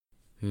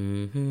Ready,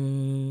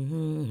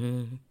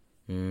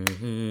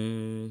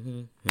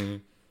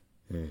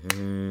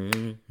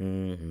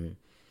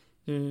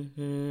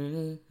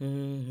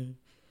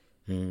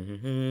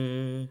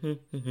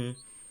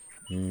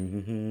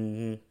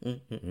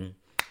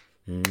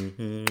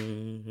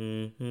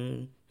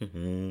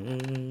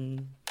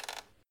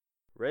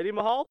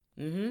 Mahal?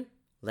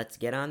 Let's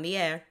get on the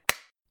air.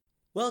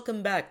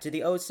 Welcome back to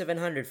the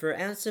O700 for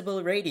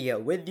Ansible Radio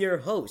with your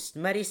host,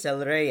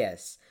 Maricel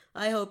Reyes.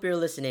 I hope you're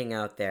listening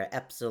out there,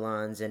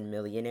 Epsilons and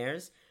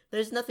millionaires.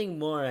 There's nothing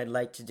more I'd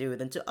like to do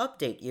than to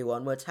update you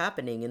on what's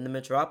happening in the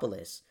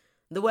metropolis.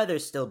 The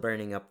weather's still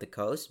burning up the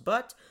coast,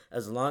 but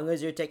as long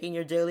as you're taking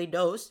your daily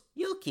dose,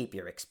 you'll keep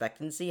your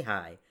expectancy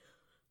high.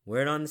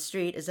 Word on the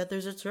street is that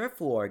there's a turf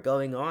war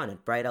going on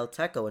at Bright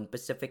Alteco in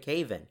Pacific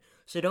Haven,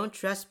 so don't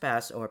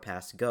trespass or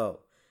pass go.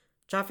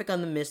 Traffic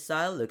on the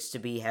missile looks to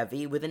be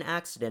heavy with an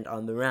accident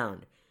on the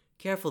round.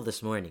 Careful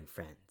this morning,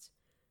 friends.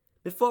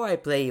 Before I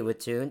play you a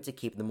tune to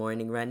keep the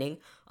morning running,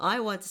 I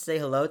want to say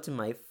hello to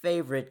my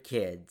favorite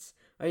kids.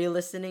 Are you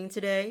listening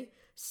today?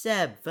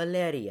 Seb,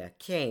 Valeria,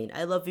 Kane,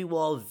 I love you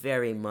all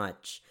very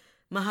much.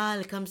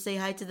 Mahal, come say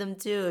hi to them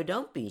too.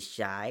 Don't be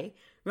shy.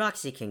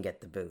 Roxy can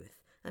get the booth.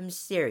 I'm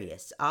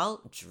serious.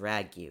 I'll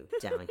drag you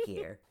down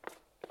here.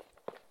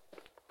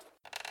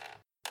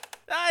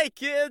 Hi,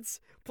 kids!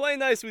 Play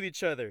nice with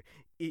each other.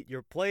 Eat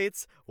your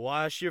plates,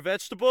 wash your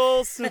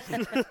vegetables.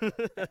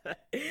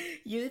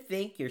 You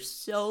think you're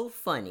so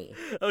funny.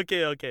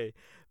 Okay.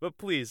 But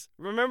please,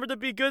 remember to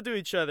be good to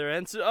each other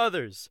and to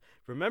others.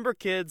 Remember,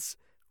 kids,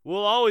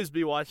 we'll always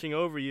be watching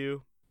over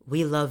you.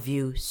 We love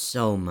you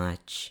so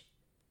much.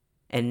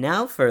 And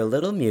now for a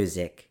little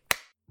music.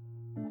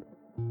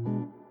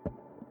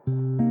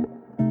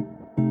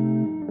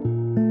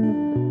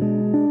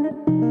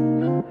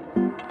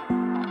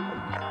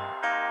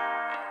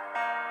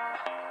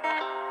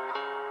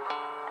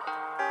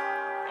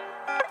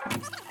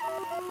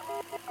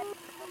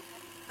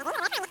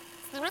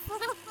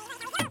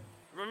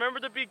 Remember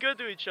to be good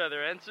to each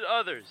other and to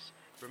others.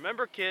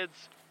 Remember,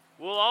 kids,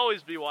 we'll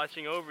always be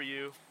watching over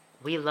you.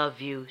 We love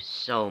you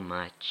so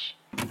much.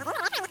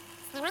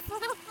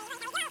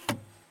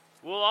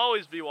 We'll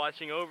always be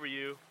watching over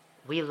you.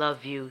 We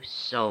love you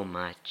so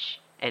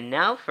much. And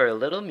now for a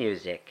little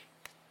music.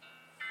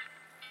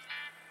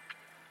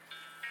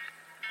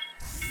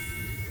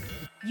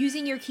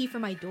 Using your key for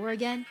my door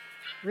again?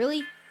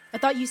 Really? I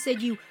thought you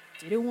said you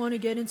didn't want to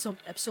get in some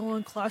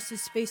Epsilon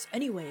classes space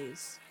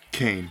anyways.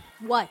 Kane,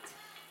 What?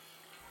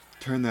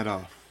 turn that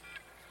off.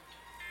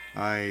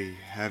 I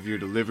have your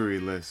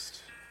delivery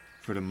list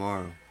for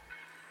tomorrow.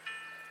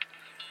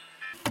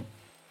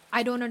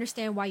 I don't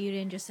understand why you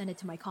didn't just send it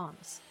to my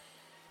comms.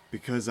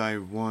 Because I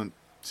want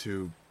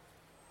to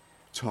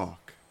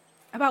talk.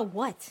 About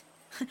what?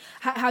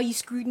 How you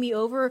screwed me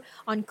over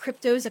on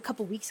cryptos a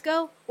couple weeks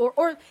ago?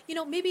 Or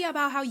maybe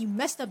about how you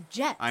messed up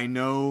Jet. I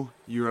know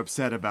you're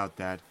upset about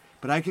that,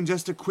 but I can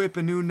just equip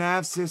a new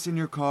NavSys in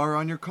your car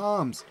on your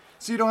comms,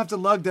 so you don't have to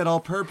lug that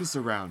all-purpose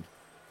around.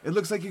 It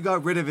looks like you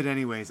got rid of it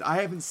anyways.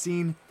 I haven't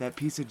seen that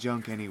piece of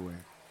junk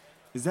anywhere.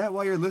 Is that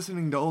why you're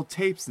listening to old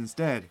tapes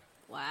instead?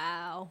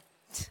 Wow.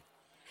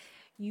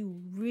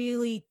 You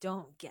really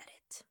don't get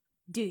it,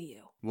 do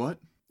you? What?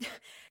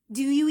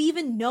 Do you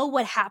even know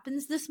what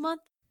happens this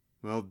month?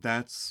 Well,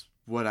 that's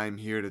what I'm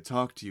here to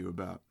talk to you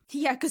about.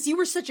 Yeah, because you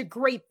were such a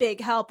great big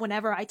help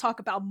whenever I talk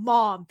about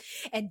Mom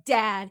and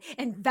Dad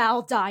and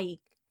Val dying.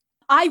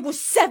 I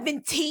was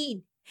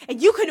 17,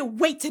 and you couldn't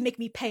wait to make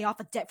me pay off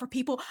a debt for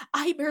people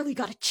I barely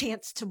got a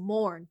chance to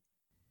mourn.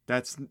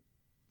 That's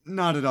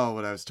not at all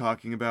what I was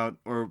talking about,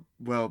 or,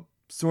 well,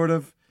 sort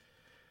of.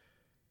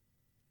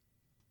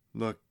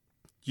 Look,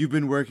 you've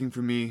been working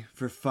for me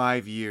for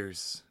 5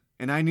 years,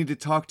 and I need to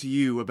talk to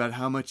you about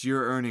how much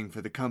you're earning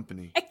for the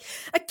company.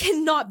 I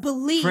cannot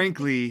believe...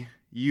 Frankly,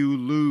 you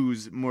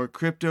lose more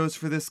cryptos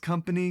for this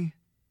company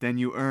than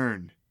you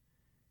earn.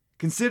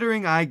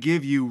 Considering I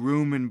give you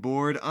room and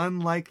board,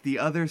 unlike the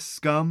other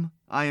scum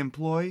I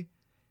employ,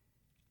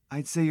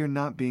 I'd say you're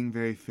not being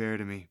very fair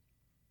to me.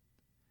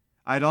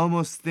 I'd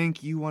almost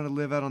think you want to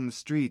live out on the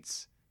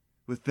streets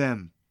with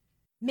them.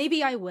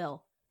 Maybe I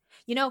will.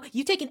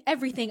 You've taken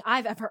everything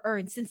I've ever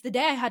earned since the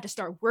day I had to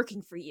start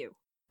working for you.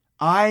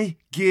 I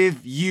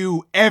give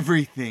you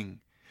everything.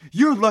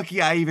 You're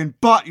lucky I even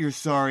bought your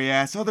sorry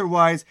ass,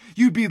 otherwise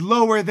you'd be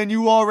lower than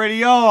you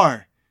already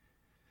are.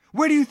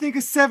 Where do you think a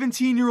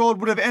 17-year-old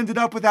would have ended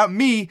up without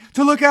me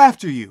to look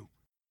after you?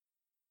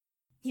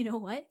 You know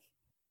what?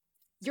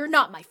 You're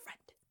not my friend,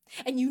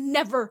 and you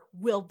never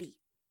will be.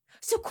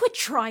 So quit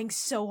trying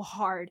so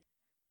hard.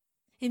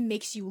 It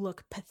makes you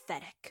look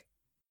pathetic.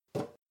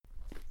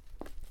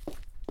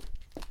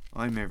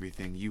 I'm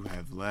everything you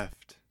have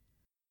left.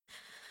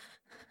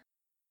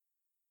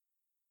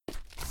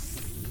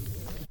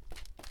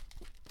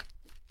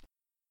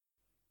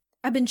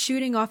 I've been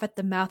shooting off at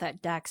the mouth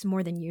at Dax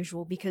more than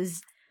usual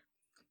because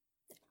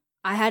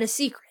I had a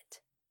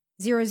secret.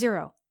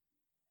 0-0.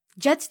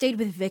 Jet stayed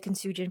with Vic and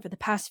Sujin for the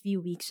past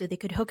few weeks so they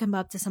could hook him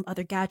up to some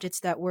other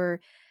gadgets that were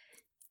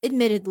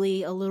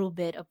admittedly a little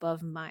bit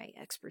above my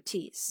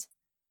expertise.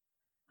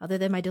 Other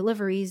than my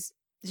deliveries,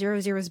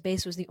 00's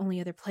base was the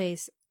only other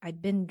place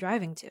I'd been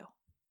driving to.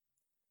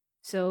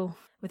 So,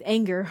 with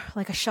anger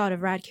like a shot of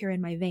Radcure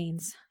in my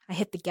veins, I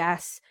hit the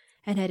gas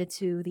and headed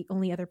to the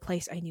only other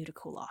place I knew to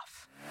cool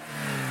off.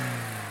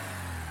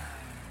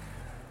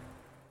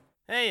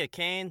 Hey,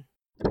 Kane.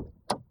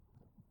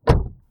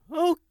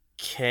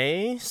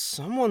 Okay,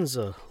 someone's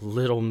a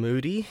little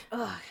moody.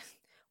 Ugh,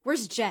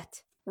 where's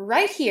Jet?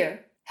 Right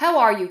here. How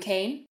are you,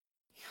 Kane?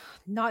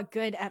 Not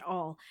good at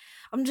all.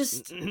 I'm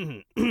just...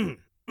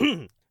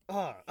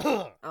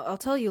 I'll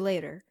tell you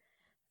later.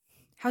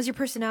 How's your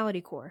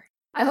personality core?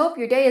 I hope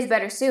your day is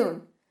better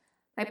soon.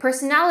 My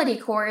personality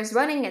core is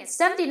running at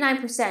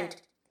 79%.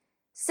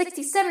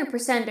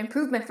 67%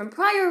 improvement from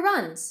prior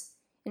runs.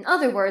 In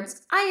other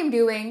words, I am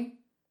doing...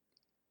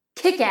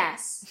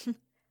 kick-ass.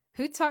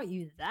 Who taught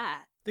you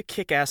that? The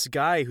kick-ass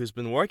guy who's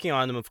been working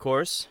on them, of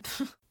course.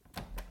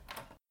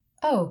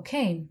 Oh,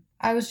 Kane.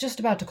 I was just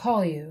about to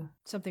call you.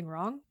 Something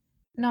wrong?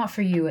 Not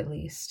for you, at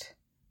least.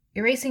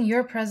 Erasing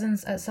your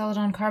presence at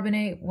Celadon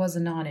Carbonate was a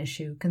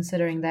non-issue,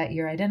 considering that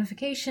your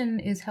identification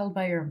is held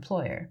by your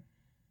employer.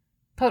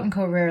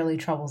 Potenco rarely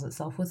troubles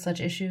itself with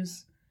such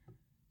issues.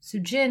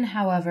 Sujin,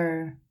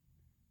 however,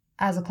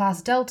 as a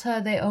Class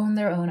Delta, they own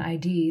their own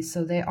ID,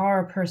 so they are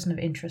a person of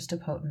interest to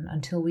Potent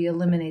until we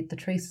eliminate the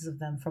traces of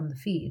them from the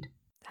feed.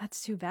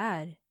 That's too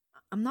bad.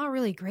 I'm not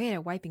really great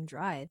at wiping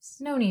drives.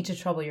 No need to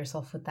trouble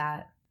yourself with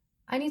that.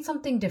 I need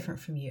something different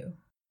from you.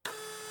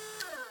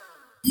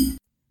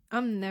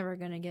 I'm never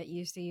gonna get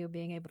used to you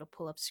being able to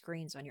pull up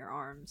screens on your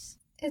arms.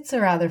 It's a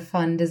rather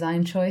fun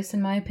design choice,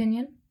 in my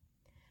opinion.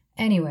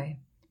 Anyway,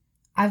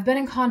 I've been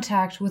in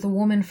contact with a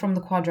woman from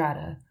the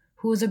Quadrata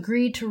who has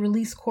agreed to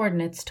release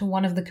coordinates to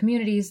one of the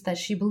communities that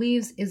she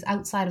believes is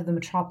outside of the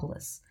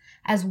metropolis,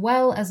 as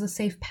well as a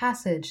safe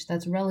passage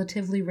that's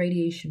relatively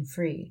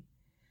radiation-free.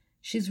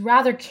 She's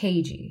rather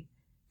cagey,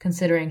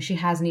 considering she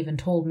hasn't even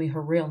told me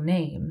her real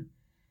name,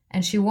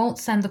 and she won't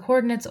send the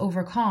coordinates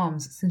over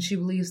comms since she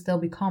believes they'll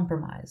be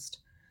compromised.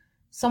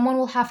 Someone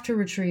will have to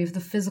retrieve the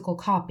physical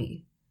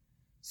copy.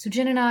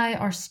 Sujin and I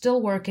are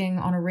still working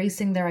on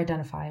erasing their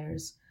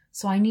identifiers,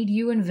 so I need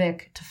you and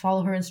Vic to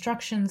follow her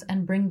instructions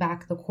and bring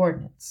back the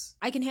coordinates.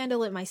 I can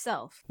handle it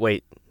myself.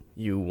 Wait,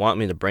 you want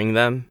me to bring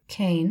them?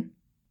 Kane,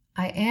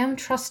 I am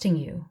trusting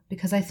you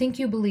because I think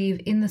you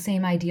believe in the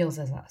same ideals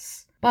as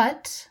us.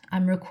 But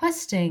I'm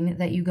requesting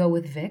that you go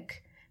with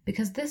Vic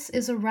because this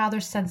is a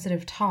rather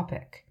sensitive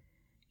topic.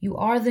 You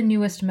are the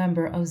newest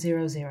member of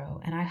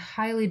 00, and I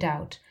highly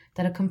doubt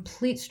that a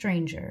complete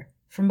stranger,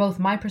 from both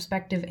my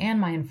perspective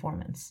and my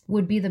informants,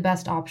 would be the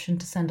best option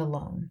to send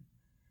alone.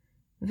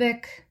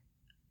 Vic,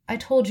 I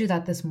told you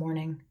that this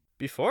morning.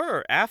 Before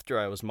or after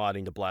I was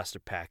modding the blaster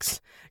packs?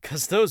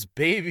 'Cause those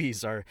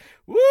babies are,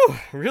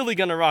 really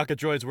gonna rock a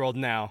droid's world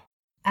now.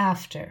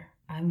 After.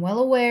 I'm well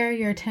aware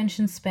your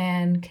attention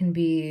span can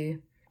be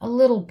a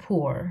little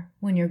poor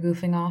when you're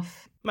goofing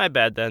off. My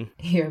bad then.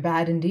 You're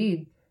bad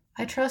indeed.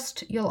 I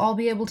trust you'll all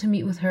be able to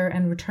meet with her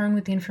and return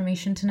with the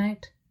information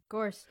tonight. Of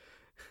course.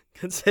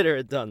 Consider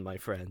it done, my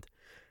friend.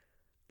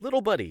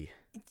 Little buddy.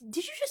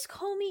 Did you just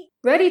call me?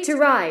 Ready to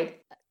ride.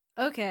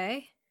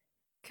 Okay.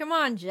 Come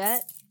on,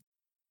 Jet.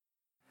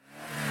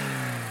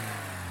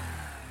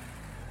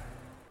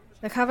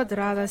 The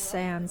Quadrata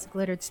sands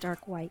glittered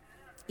stark white,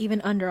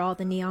 even under all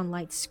the neon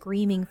lights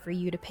screaming for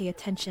you to pay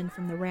attention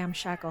from the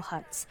ramshackle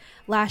huts,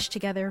 lashed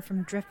together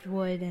from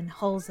driftwood and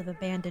hulls of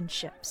abandoned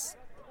ships.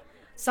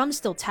 Some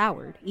still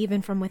towered,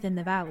 even from within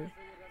the valley,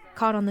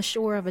 caught on the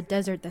shore of a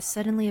desert that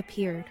suddenly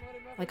appeared,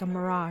 like a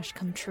mirage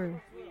come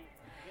true.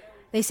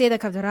 They say the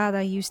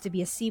Quadrata used to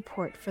be a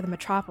seaport for the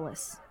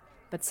metropolis,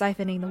 but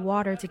siphoning the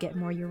water to get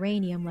more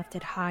uranium left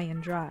it high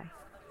and dry.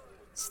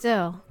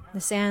 Still,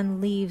 the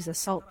sand leaves a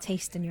salt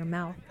taste in your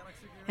mouth,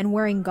 and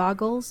wearing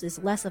goggles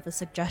is less of a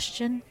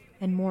suggestion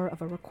and more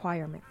of a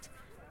requirement,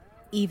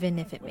 even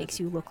if it makes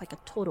you look like a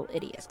total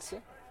idiot.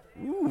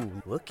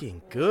 Ooh,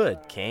 looking good,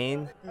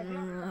 Kane.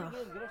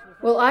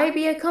 Will I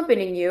be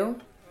accompanying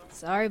you?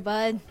 Sorry,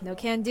 bud. No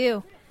can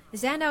do. The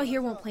sand out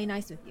here won't play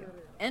nice with you,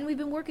 and we've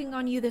been working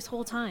on you this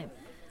whole time.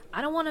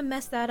 I don't want to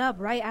mess that up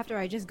right after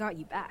I just got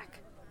you back.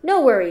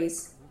 No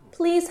worries.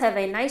 Please have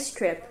a nice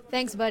trip.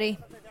 Thanks, buddy.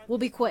 We'll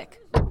be quick.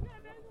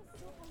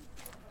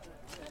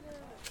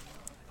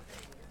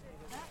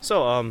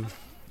 So,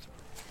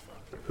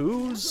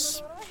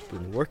 who's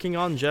been working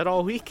on Jet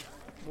all week?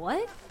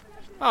 What?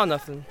 Oh,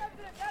 nothing.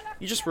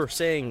 You just were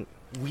saying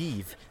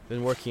we've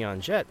been working on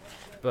Jet,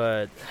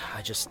 but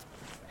I just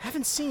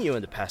haven't seen you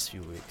in the past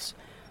few weeks.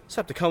 Just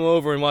have to come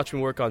over and watch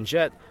me work on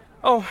Jet.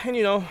 Oh,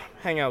 and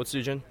hang out with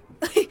Sujin.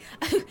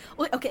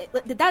 Wait, okay,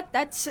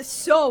 that's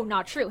so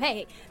not true.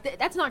 Hey,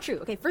 that's not true.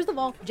 Okay, first of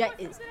all, Jet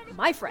is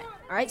my friend,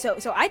 all right? So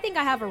I think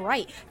I have a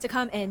right to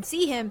come and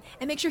see him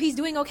and make sure he's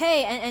doing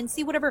okay and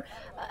see whatever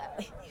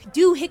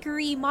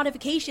hickory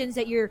modifications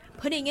that you're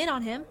putting in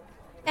on him.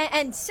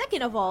 And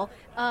second of all,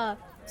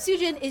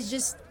 Sujin is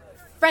just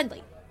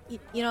friendly.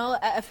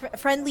 a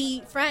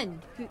friendly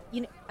friend who,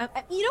 you know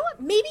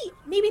what?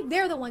 Maybe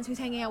they're the ones who's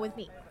hanging out with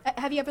me.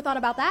 Have you ever thought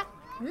about that?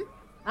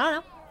 I don't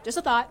know. Just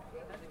a thought.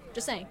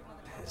 Just saying.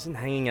 Isn't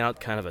hanging out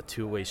kind of a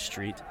two-way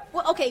street?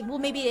 Well, okay, well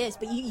maybe it is,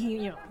 but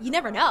you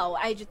never know.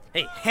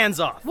 Hey, hands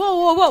off!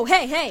 Whoa,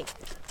 hey!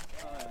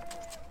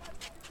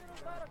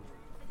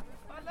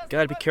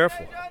 Gotta be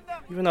careful.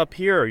 Even up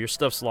here, your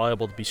stuff's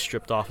liable to be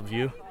stripped off of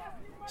you.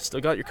 Still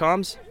got your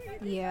comms?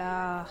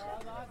 Yeah.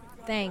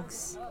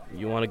 Thanks.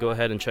 You want to go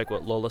ahead and check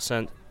what Lola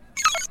sent?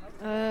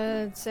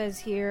 It says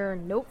here,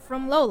 note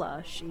from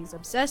Lola. She's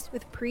obsessed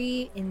with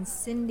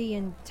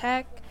pre-Incendian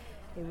tech.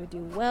 It would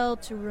do well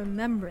to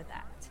remember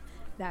that.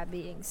 That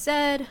being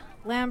said,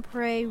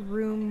 lamprey,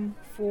 room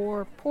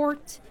 4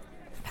 port,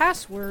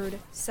 password,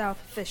 South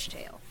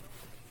Fishtail.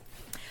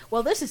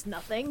 Well, this is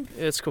nothing.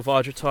 It's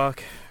Kvadra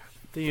talk.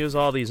 They use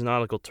all these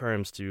nautical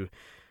terms to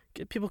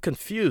get people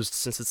confused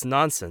since it's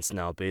nonsense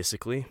now,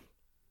 basically.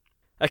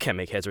 I can't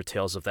make heads or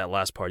tails of that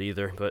last part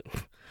either, but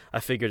I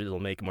figured it'll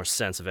make more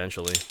sense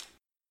eventually.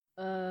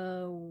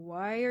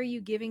 Why are you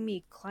giving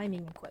me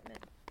climbing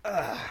equipment?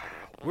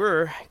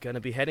 We're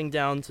gonna be heading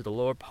down to the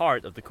lower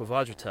part of the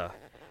Kvadra,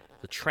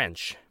 the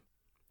trench.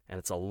 And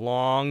it's a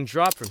long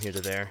drop from here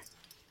to there.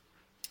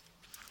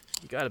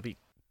 You gotta be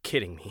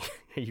kidding me.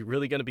 Are you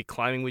really gonna be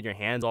climbing with your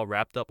hands all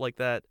wrapped up like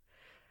that?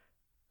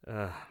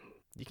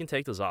 You can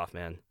take those off,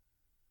 man.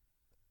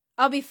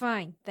 I'll be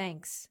fine,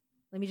 thanks.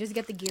 Let me just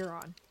get the gear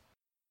on.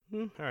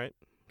 Alright.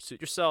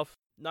 Suit yourself.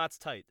 Knots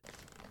tight.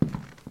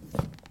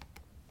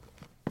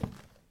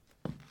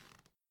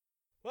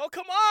 Well,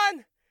 come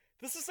on!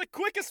 This is the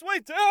quickest way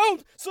down,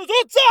 so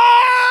don't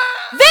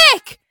die!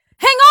 Vic!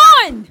 Hang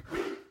on!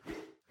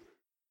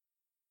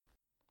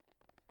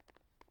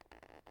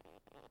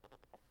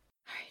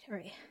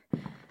 Alright.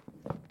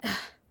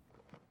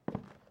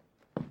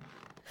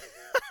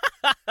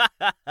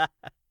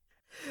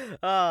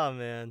 Oh,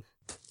 man.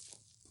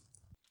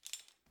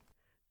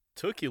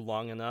 Took you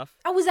long enough.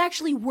 I was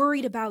actually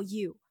worried about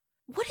you.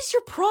 What is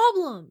your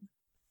problem?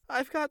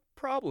 I've got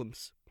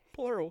problems.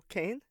 Plural,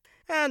 Kane.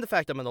 And the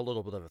fact I'm in a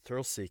little bit of a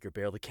thrill seeker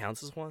barely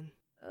counts as one.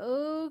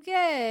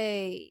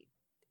 Okay.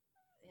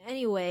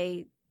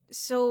 Anyway,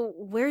 so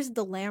where's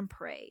the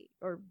lamprey?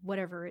 Or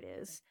whatever it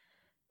is.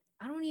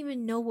 I don't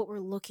even know what we're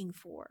looking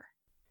for.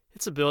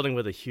 It's a building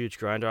with a huge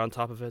grinder on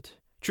top of it.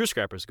 True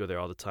scrappers go there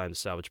all the time to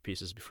salvage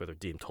pieces before they're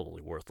deemed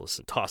totally worthless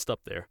and tossed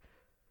up there.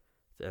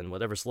 Then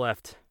whatever's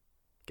left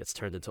gets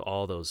turned into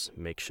all those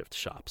makeshift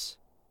shops.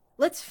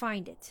 Let's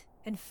find it.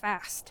 And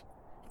fast.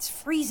 It's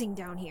freezing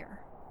down here.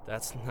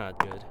 That's not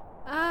good.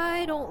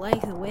 I don't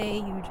like the way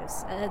you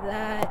just said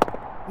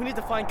that. We need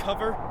to find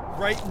cover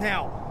right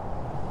now.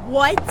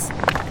 What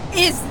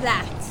is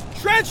that?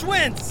 Trench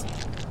winds!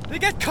 They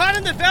get caught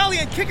in the valley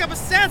and kick up a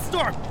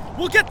sandstorm!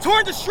 We'll get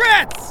torn to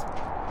shreds!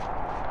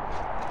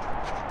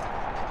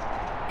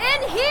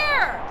 In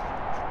here!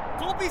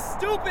 Don't be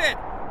stupid!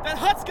 That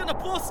hut's gonna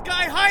blow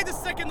sky high the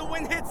second the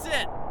wind hits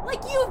it!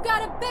 Like you've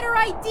got a better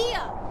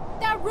idea!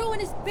 That ruin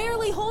is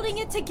barely holding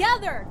it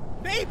together!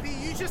 Maybe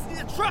you just need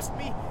to trust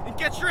me and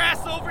get your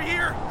ass over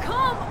here!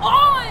 Come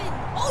on!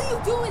 All you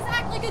do is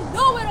act like a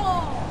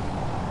know-it-all!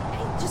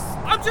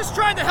 I'm just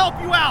trying to help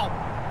you out!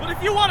 But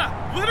if you wanna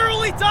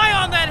literally die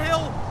on that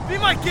hill, be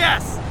my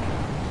guest!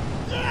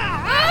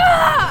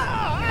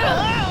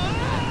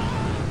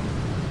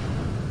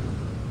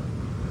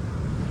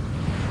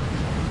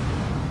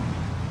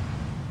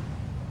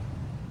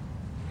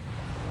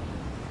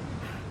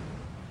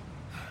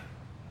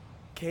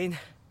 Kane?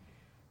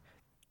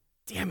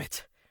 Damn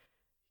it.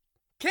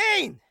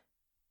 Kane!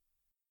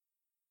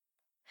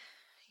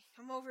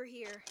 I'm over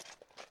here.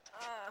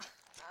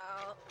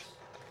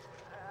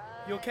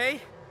 You okay?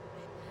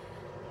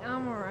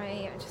 I'm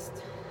alright.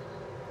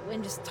 The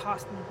wind just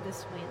tossed me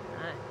this way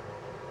and that.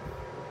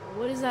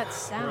 What is that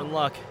sound? We're in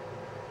luck.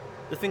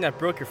 The thing that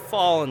broke your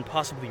fall and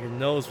possibly your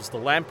nose was the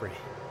lamprey.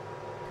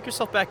 Pick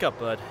yourself back up,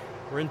 bud.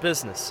 We're in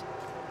business.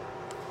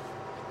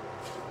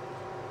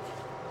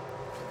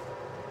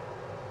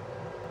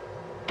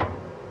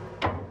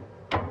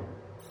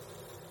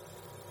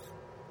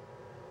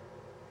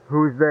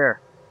 Who's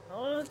there?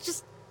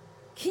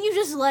 Can you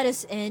just let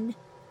us in?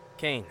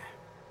 Kane,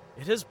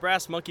 it is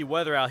brass monkey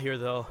weather out here,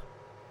 though.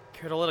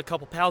 Care to let a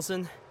couple pals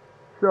in?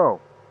 So,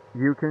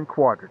 you can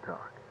Kvadra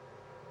talk.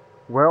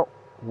 Well,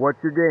 what's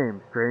your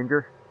game,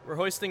 stranger? We're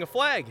hoisting a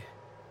flag.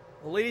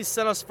 The ladies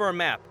sent us for a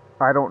map.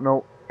 I don't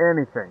know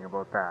anything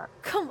about that.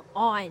 Come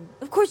on.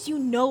 Of course you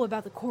know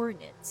about the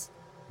coordinates.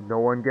 No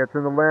one gets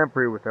in the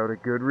lamprey without a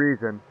good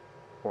reason.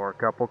 Or a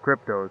couple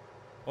cryptos.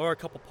 Or a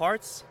couple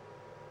parts.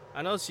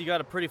 I noticed you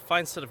got a pretty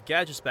fine set of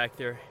gadgets back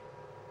there.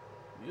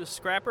 You a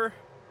scrapper?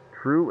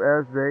 True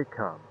as they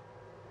come.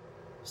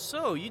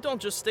 So, you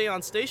don't just stay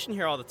on station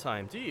here all the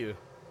time, do you?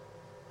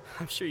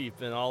 I'm sure you've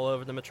been all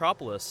over the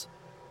metropolis.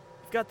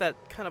 You've got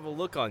that kind of a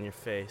look on your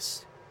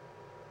face.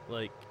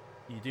 Like,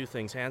 you do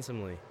things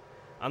handsomely.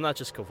 I'm not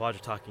just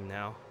Kvadra talking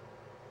now.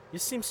 You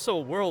seem so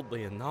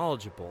worldly and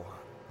knowledgeable.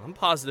 I'm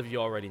positive you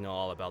already know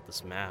all about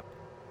this map.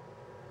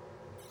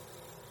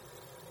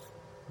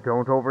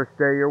 Don't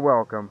overstay your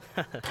welcome.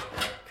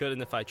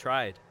 Couldn't if I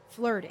tried.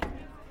 Flirting.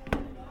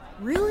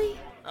 Really?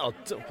 Oh,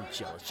 don't be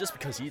jealous just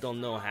because you don't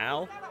know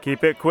how.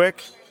 Keep it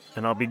quick,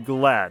 and I'll be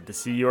glad to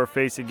see your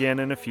face again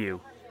in a few.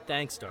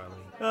 Thanks,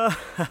 darling.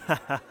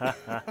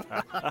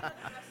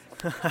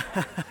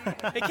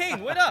 Hey,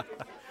 Kane, wait up!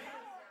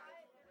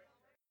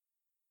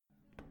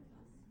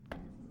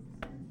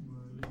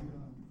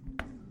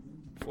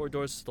 Four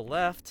doors to the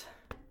left.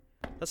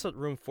 That's what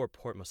room 4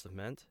 port must have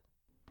meant.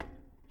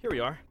 Here we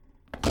are.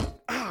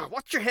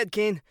 Watch your head,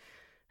 Kane.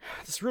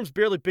 This room's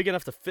barely big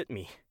enough to fit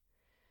me.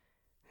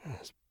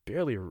 It's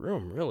barely a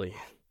room, really.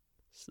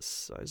 It's the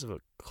size of a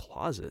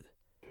closet.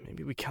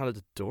 Maybe we counted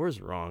the doors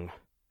wrong.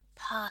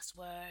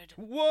 Password.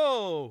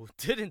 Whoa!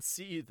 Didn't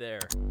see you there.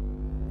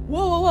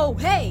 Whoa,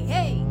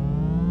 hey!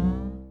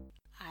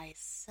 I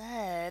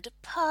said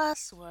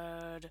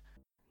password.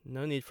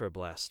 No need for a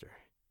blaster.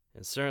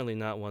 And certainly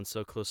not one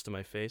so close to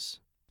my face.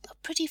 A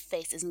pretty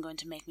face isn't going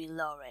to make me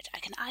lower it. I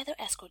can either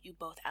escort you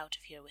both out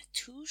of here with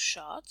 2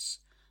 shots,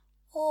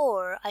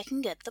 or I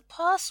can get the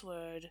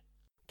password.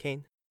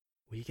 Kane,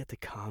 will you get the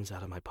comms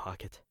out of my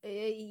pocket?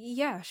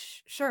 Yeah,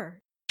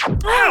 sure.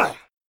 Ah!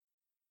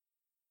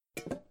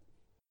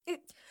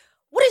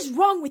 What is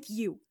wrong with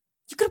you?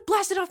 You could have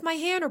blasted off my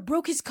hand or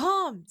broke his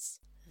comms.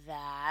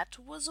 That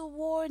was a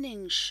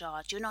warning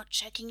shot. You're not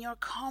checking your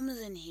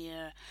comms in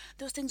here.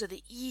 Those things are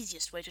the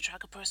easiest way to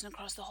track a person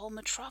across the whole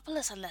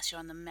metropolis unless you're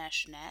on the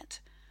mesh net.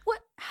 What?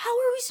 How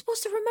are we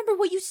supposed to remember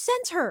what you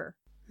sent her?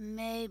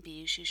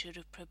 Maybe she should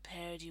have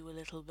prepared you a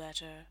little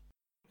better.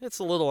 It's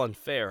a little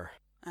unfair.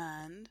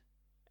 And?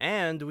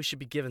 And we should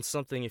be given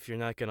something if you're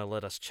not gonna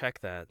let us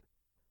check that.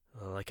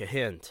 Like a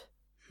hint.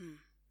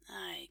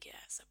 I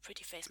guess a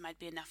pretty face might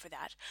be enough for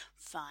that.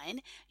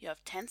 Fine. You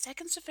have 10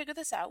 seconds to figure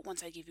this out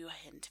once I give you a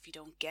hint. If you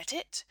don't get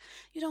it,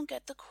 you don't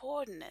get the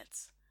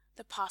coordinates.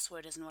 The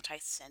password isn't what I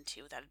sent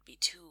you. That'd be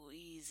too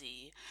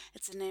easy.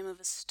 It's the name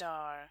of a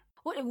star.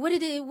 What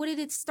did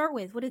it start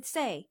with? What did it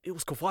say? It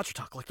was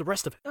Quadratok, like the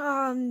rest of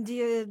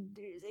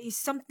it.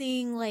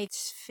 Something like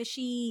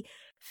fishtails.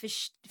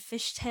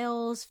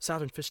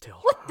 Southern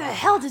fishtail. What the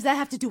hell does that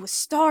have to do with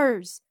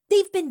stars?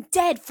 They've been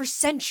dead for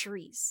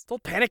centuries.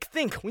 Don't panic,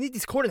 think. We need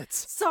these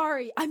coordinates.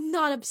 Sorry, I'm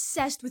not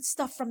obsessed with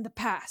stuff from the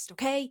past,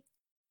 okay?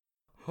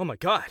 Oh my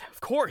god,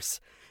 of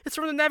course. It's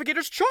from the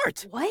navigator's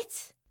chart.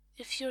 What?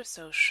 If you're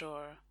so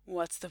sure,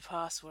 what's the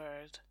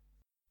password?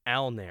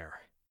 Alnair.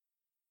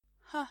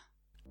 Huh.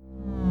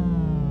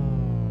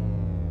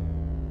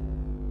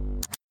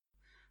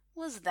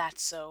 Was that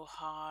so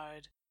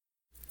hard?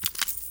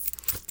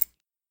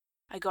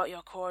 I got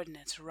your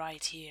coordinates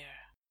right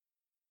here.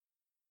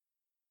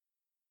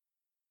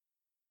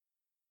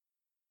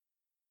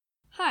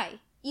 Hi,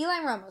 Eli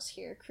Ramos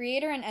here,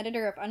 creator and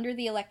editor of Under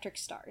the Electric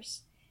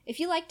Stars. If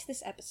you liked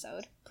this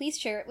episode, please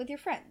share it with your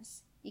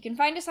friends. You can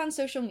find us on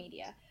social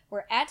media.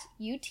 We're at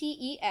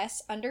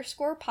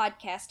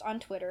UTES_podcast on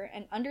Twitter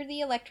and Under the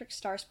Electric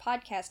Stars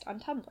podcast on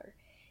Tumblr.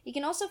 You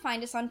can also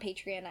find us on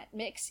Patreon at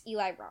Mix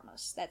Eli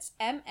Ramos. That's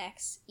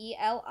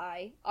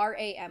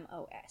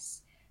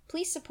MXELIRAMOS.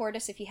 Please support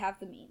us if you have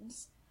the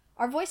means.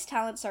 Our voice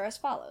talents are as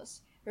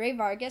follows. Ray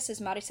Vargas as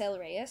Maricel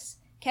Reyes,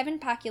 Kevin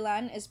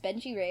Paculan as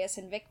Benji Reyes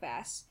and Vic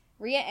Vass,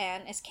 Rhea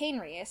Ann as Kane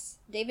Reyes,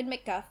 David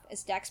McDuff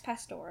as Dax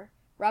Pastor,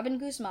 Robin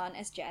Guzman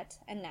as Jet,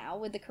 and now,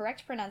 with the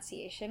correct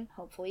pronunciation,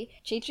 hopefully,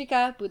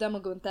 Chaitrika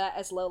Budamagunta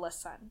as Lola's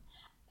son.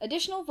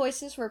 Additional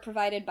voices were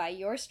provided by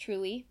yours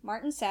truly,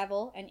 Martin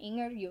Saville, and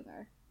Inger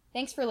Junger.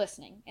 Thanks for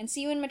listening, and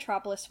see you in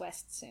Metropolis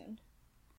West soon.